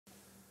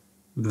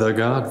The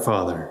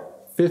Godfather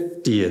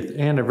 50th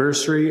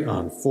anniversary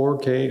on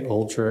 4K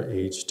Ultra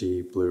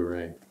HD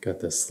Blu-ray. Got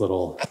this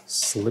little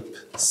slip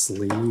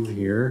sleeve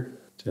here.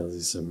 Tells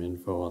you some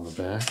info on the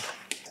back.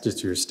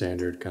 Just your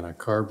standard kind of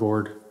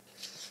cardboard.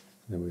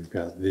 Then we've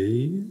got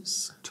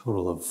these.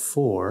 Total of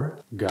 4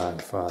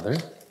 Godfather.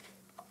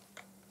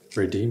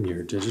 Redeem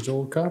your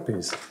digital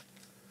copies.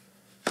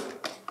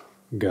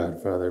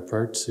 Godfather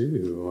Part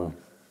 2.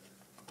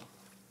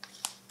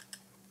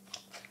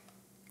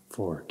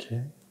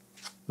 4K.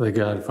 The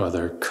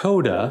Godfather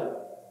Coda,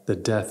 The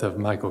Death of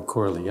Michael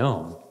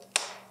Corleone.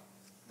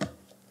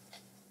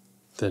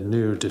 The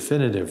new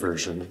definitive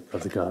version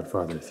of The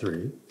Godfather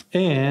 3.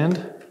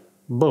 And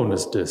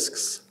bonus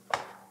discs.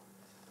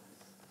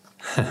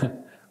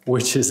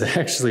 Which is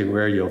actually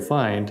where you'll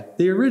find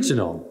the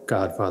original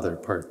Godfather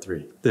Part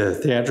 3. The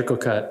theatrical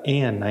cut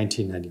and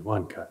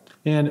 1991 cut.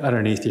 And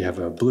underneath you have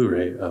a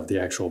Blu-ray of the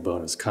actual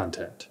bonus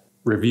content.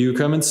 Review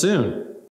coming soon.